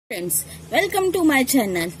Friends, welcome to my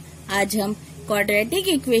channel. आज हम quadratic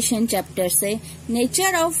equation chapter से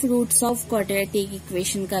nature of roots of quadratic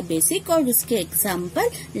equation का basic और उसके एग्जाम्पल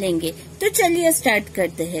लेंगे। तो चलिए स्टार्ट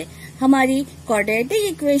करते हैं। हमारी क्वाड्रेटिक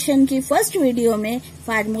इक्वेशन की फर्स्ट वीडियो में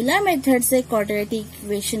फार्मूला मेथड से क्वाड्रेटिक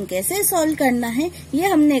इक्वेशन कैसे सॉल्व करना है ये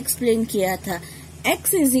हमने एक्सप्लेन किया था।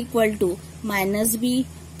 x is equal to minus B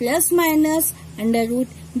plus minus under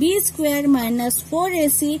root B square minus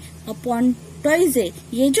 4ac upon twice ए।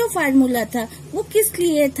 ये जो फार्मूला था वो किस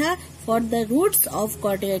लिए था? For the roots of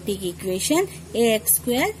quadratic equation ax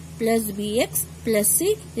square plus bx plus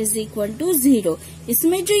c is equal to 0।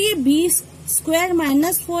 इसमें जो ये b स्क्वायर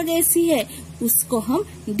माइनस 4ac है उसको हम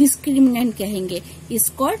डिस्क्रिमिनेंट कहेंगे।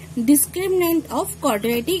 इसको डिस्क्रिमिनेंट ऑफ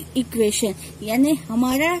क्वाड्रेटिक इक्वेशन, यानी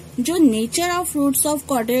हमारा जो nature of roots of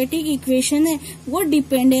quadratic equation है वो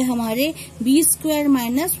डिपेंड है हमारे b स्क्वायर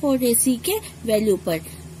माइनस 4ac के वैल्यू पर,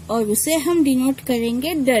 और उसे हम डिनोट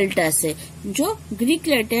करेंगे डेल्टा से। जो ग्रीक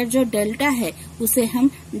लेटर जो डेल्टा है उसे हम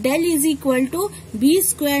del is equal to be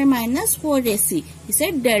square minus 4ac,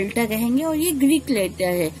 इसे डेल्टा कहेंगे और ये ग्रीक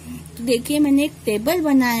लेटर है। तो देखिए मैंने एक टेबल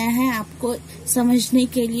बनाया है आपको समझने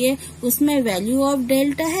के लिए। उसमें वैल्यू ऑफ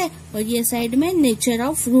डेल्टा है और ये साइड में नेचर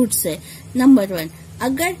ऑफ रूट्स है। नंबर 1,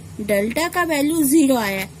 अगर डेल्टा का वैल्यू 0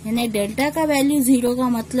 आया, यानी डेल्टा का वैल्यू 0 का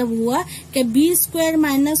मतलब हुआ कि बी स्क्वायर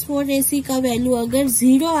माइनस 4ac का वैल्यू अगर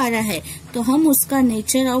 0 आ रहा है तो हम उसका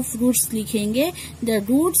नेचर ऑफ रूट्स लिखेंगे। The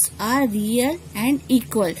roots are real and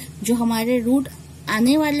equal. जो हमारे रूट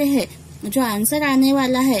आने वाले हैं, जो आंसर आने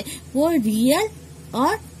वाला है वो रियल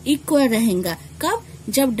और इक्वल रहेगा। कब?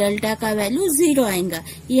 जब डेल्टा का वैल्यू 0 आएगा।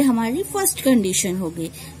 ये हमारी फर्स्ट कंडीशन होगी।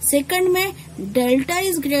 सेकंड में डेल्टा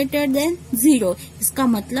इज ग्रेटर देन 0। इसका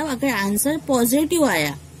मतलब अगर आंसर पॉजिटिव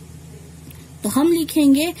आया तो हम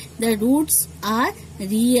लिखेंगे the roots are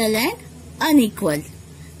real and unequal.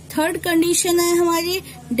 Third condition है हमारी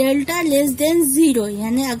डेल्टा लेस देन 0,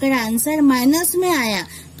 यानी अगर आंसर माइनस में आया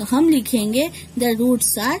तो हम लिखेंगे the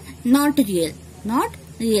roots are not real. Not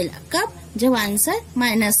real कब? जब आंसर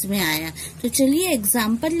माइनस में आया। तो चलिए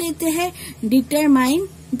एग्जाम्पल लेते हैं। Determine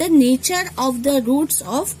the nature of the roots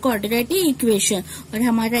of quadratic equation, और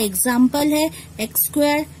हमारा एग्जाम्पल है x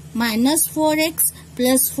square minus 4x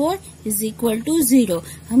plus 4 is equal to 0।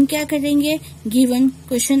 हम क्या करेंगे? Given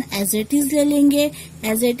question as it is ले लेंगे।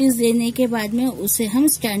 एज इट इज लेने के बाद में उसे हम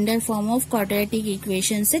standard form of quadratic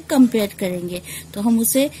equation से कंपेयर करेंगे। तो हम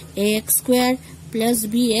उसे ax square plus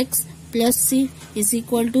bx plus c is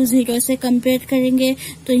equal to 0 से कंपेयर करेंगे।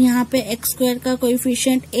 तो यहाँ पे x स्क्वायर का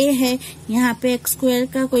कोएफिशिएंट a है, यहाँ पे x स्क्वायर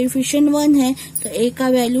का कोएफिशिएंट 1 है, तो a का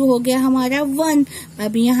वैल्यू हो गया हमारा 1।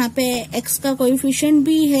 अब यहाँ पे x का कोएफिशिएंट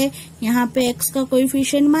b है, यहाँ पे x का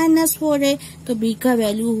कोएफिशिएंट -4 है, तो b का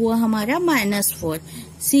वैल्यू हुआ हमारा -4।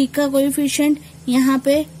 c का कोएफिशिएंट यहाँ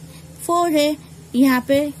पे 4 है, यहाँ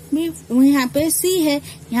पे c है,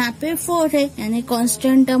 यहाँ पे 4 है, यानी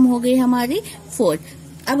कांस्टेंट टर्म हो गई हमारी 4।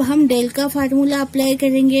 अब हम डेल का फार्मूला अप्लाई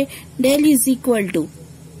करेंगे। Del is equal to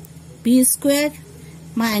be square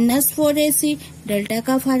minus 4ac। Delta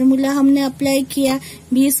का फार्मूला हमने अप्लाई किया।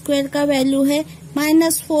 बी स्क्वायर का वैल्यू है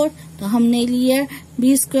 -4, तो हमने लिया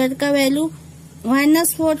बी स्क्वायर का वैल्यू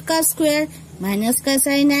 -4 का स्क्वायर, माइनस का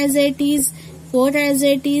sign as it is, 4 as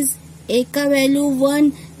it is, a का वैल्यू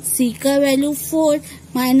 1, c का वैल्यू 4,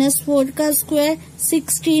 -4 का स्क्वायर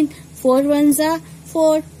 16, 4 1 जा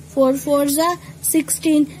 4, 4 4 जा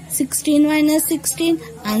 16, 16 माइनस 16,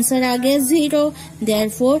 आंसर आ गया 0।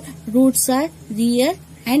 Therefore roots are real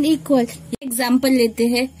and equal. Example लेते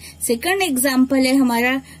हैं। सेकंड एग्जाम्पल है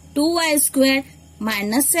हमारा 2y square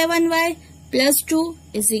minus 7y plus 2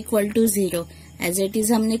 is equal to 0। As it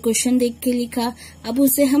is हमने क्वेश्चन देख के लिखा। अब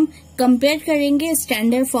उसे हम कंपेयर करेंगे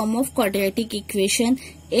standard form of quadratic equation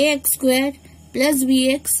ax square plus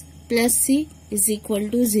bx plus c is equal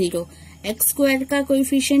to 0। x square का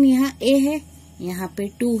कोएफिशिएंट यहाँ a है, यहाँ पे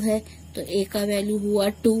 2 है, तो a का वैल्यू हुआ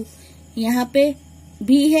 2। यहाँ पे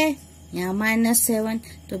b है, यहाँ -7,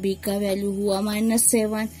 तो b का वैल्यू हुआ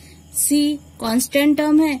 -7। c कांस्टेंट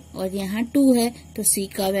टर्म है और यहाँ 2 है, तो c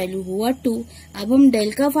का वैल्यू हुआ 2। अब हम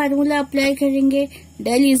डेल का फार्मूला अप्लाई करेंगे।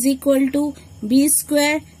 Del is equal to be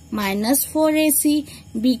square minus 4ac।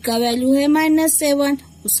 b का वैल्यू है -7,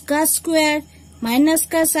 उसका स्क्वायर, माइनस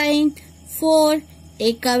का साइन 4,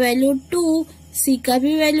 a का वैल्यू 2, c का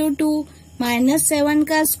भी वैल्यू 2, -7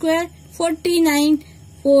 का स्क्वायर 49,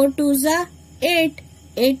 4 2 जा 8,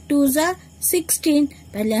 8 2 जा 16।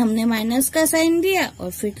 पहले हमने माइनस का साइन दिया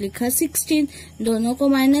और फिर लिखा 16, दोनों को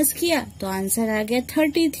माइनस किया तो आंसर आ गया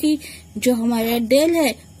 33। जो हमारा डेल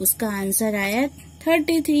है उसका आंसर आया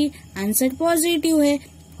 33। आंसर पॉजिटिव है।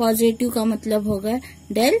 पॉजिटिव का मतलब होगा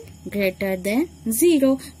डेल ग्रेटर देन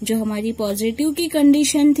 0। जो हमारी पॉजिटिव की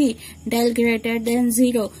कंडीशन थी डेल ग्रेटर देन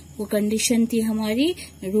 0, वो कंडीशन थी हमारी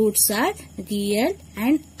roots are real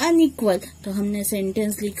and unequal. तो हमने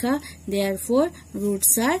सेंटेंस लिखा therefore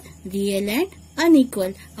roots are real and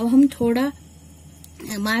unequal. अब हम थोड़ा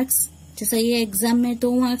मार्क्स, जैसा ये एग्जाम में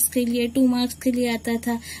 2 मार्क्स के लिए 2 मार्क्स के लिए आता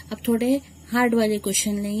था, अब थोड़े हार्ड वाले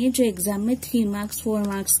क्वेश्चन लेंगे जो एग्जाम में 3 मार्क्स 4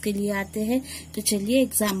 मार्क्स के लिए आते हैं। तो चलिए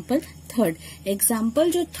एग्जाम्पल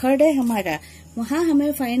थर्ड है हमारा, वहाँ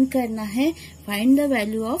हमें फाइंड करना है, फाइंड द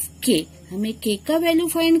वैल्यू ऑफ के। हमें के का वैल्यू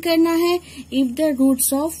फाइंड करना है if the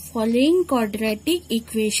roots of following quadratic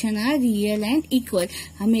equation are real and equal.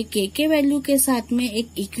 हमें के वैल्यू के साथ में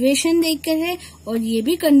एक इक्वेशन देकर है और ये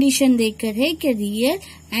भी कंडीशन देकर है कि real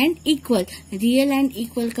and equal. Real and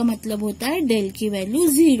equal का मतलब होता है डेल की वैल्यू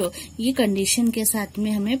 0। ये कंडीशन के साथ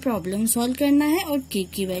में हमें प्रॉब्लम सॉल्व करना है और के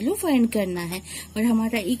की वैल्यू फाइंड करना है। और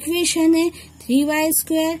हमारा इक्वेशन है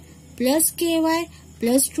 3y² plus ky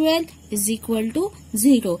plus 12 is equal to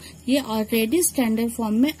 0। ये ऑलरेडी स्टैंडर्ड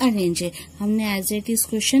फॉर्म में अरेंज है। हमने एज इट इज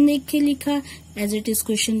क्वेश्चन लिख के लिखा। एज इट इज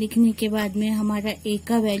क्वेश्चन लिखने के बाद में हमारा a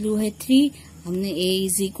का वैल्यू है 3, हमने a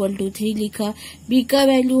इज इक्वल टू 3 लिखा। b का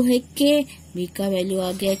वैल्यू है k, b का वैल्यू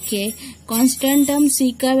आ गया k। कांस्टेंट टर्म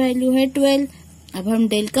c का वैल्यू है 12। अब हम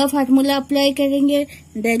डेल का फार्मूला अप्लाई करेंगे।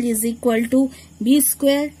 Del is equal to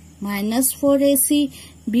b² minus 4ac।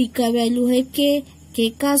 b का वैल्यू है k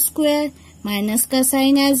का स्क्वायर माइनस का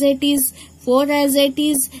sign as it is, 4 as it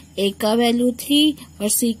is, a का वैल्यू 3 और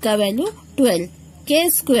c का value 12। k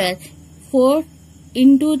square 4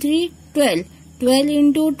 into 3 12, 12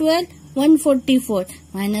 into 12 144,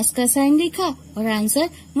 minus का साइन लिखा और आंसर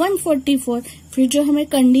 144। फिर जो हमें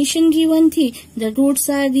कंडीशन गिवन थी the roots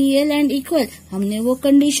are real and equal, हमने वो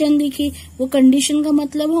कंडीशन लिखी। वो कंडीशन का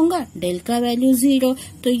मतलब होगा डेल का वैल्यू 0।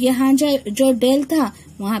 तो यहाँ जो डेल था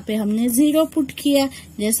वहाँ पे हमने 0 पुट किया।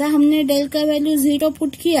 जैसा हमने डेल का वैल्यू 0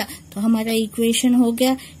 पुट किया तो हमारा इक्वेशन हो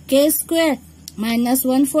गया के square minus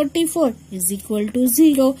 144 is equal to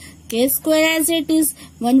 0। के स्क्वायर एज इट इज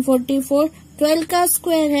 144 12 का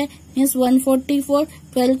स्क्वायर है मीन्स 144,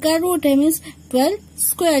 12 का रूट है means 12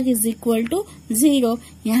 square is equal to 0।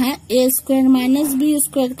 यहाँ a square minus b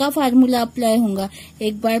square का फार्मूला अप्लाई होगा,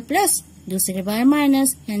 एक बार प्लस दूसरे बार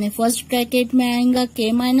माइनस, यानी फर्स्ट ब्रैकेट में आएगा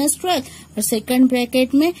k माइनस 12 और सेकंड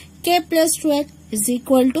ब्रैकेट में k plus 12 is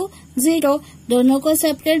equal to 0। दोनों को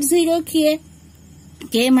सेपरेट 0 किए,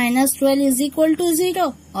 k minus 12 is equal to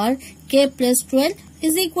 0 और k plus 12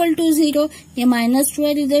 is equal to 0। ये माइनस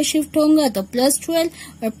 12 इधर शिफ्ट होगा तो प्लस 12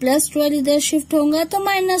 और प्लस 12 इधर शिफ्ट होगा तो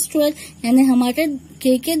माइनस 12, यानी हमारे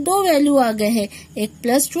k के 2 वैल्यू आ गए हैं, एक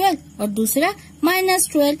प्लस 12 और दूसरा minus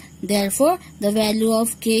 12। Therefore the value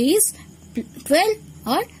of k is 12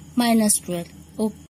 और माइनस 12।